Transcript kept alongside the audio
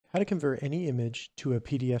How to convert any image to a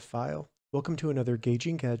PDF file. Welcome to another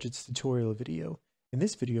Gauging Gadgets tutorial video. In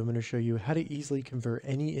this video, I'm going to show you how to easily convert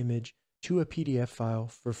any image to a PDF file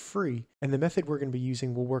for free. And the method we're going to be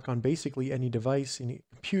using will work on basically any device, any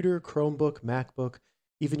computer, Chromebook, MacBook,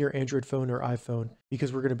 even your Android phone or iPhone,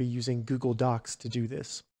 because we're going to be using Google Docs to do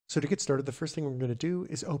this. So to get started, the first thing we're going to do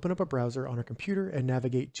is open up a browser on our computer and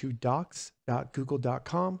navigate to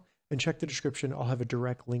docs.google.com. And check the description, I'll have a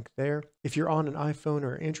direct link there. If you're on an iPhone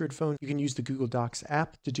or Android phone, you can use the Google Docs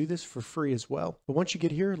app to do this for free as well. But once you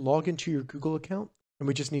get here, log into your Google account, and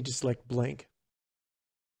we just need to select blank.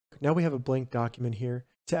 Now we have a blank document here.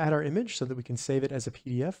 To add our image so that we can save it as a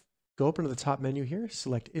PDF, go up into the top menu here,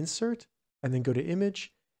 select Insert, and then go to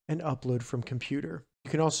Image and Upload from Computer.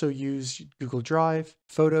 You can also use Google Drive,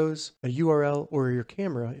 Photos, a URL, or your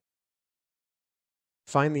camera.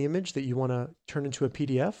 Find the image that you want to turn into a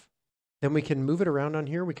PDF. Then we can move it around on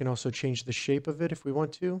here. We can also change the shape of it if we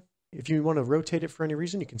want to. If you want to rotate it for any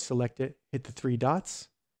reason, you can select it, hit the three dots,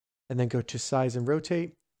 and then go to Size and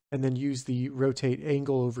Rotate, and then use the rotate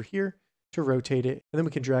angle over here to rotate it. And then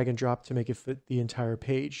we can drag and drop to make it fit the entire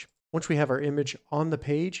page. Once we have our image on the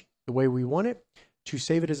page the way we want it, to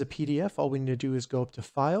save it as a PDF, all we need to do is go up to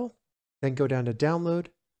File, then go down to Download,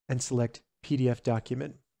 and select PDF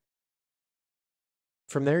Document.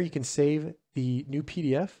 From there, you can save the new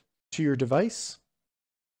PDF to your device,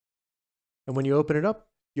 and when you open it up,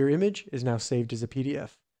 your image is now saved as a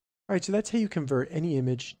PDF. All right, so that's how you convert any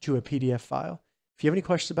image to a PDF file. If you have any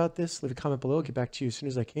questions about this, leave a comment below. I'll get back to you as soon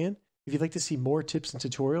as I can. If you'd like to see more tips and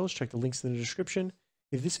tutorials, check the links in the description.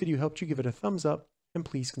 If this video helped you, give it a thumbs up, and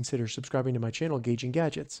please consider subscribing to my channel, Gauging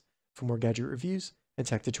Gadgets, for more gadget reviews and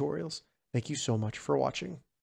tech tutorials. Thank you so much for watching.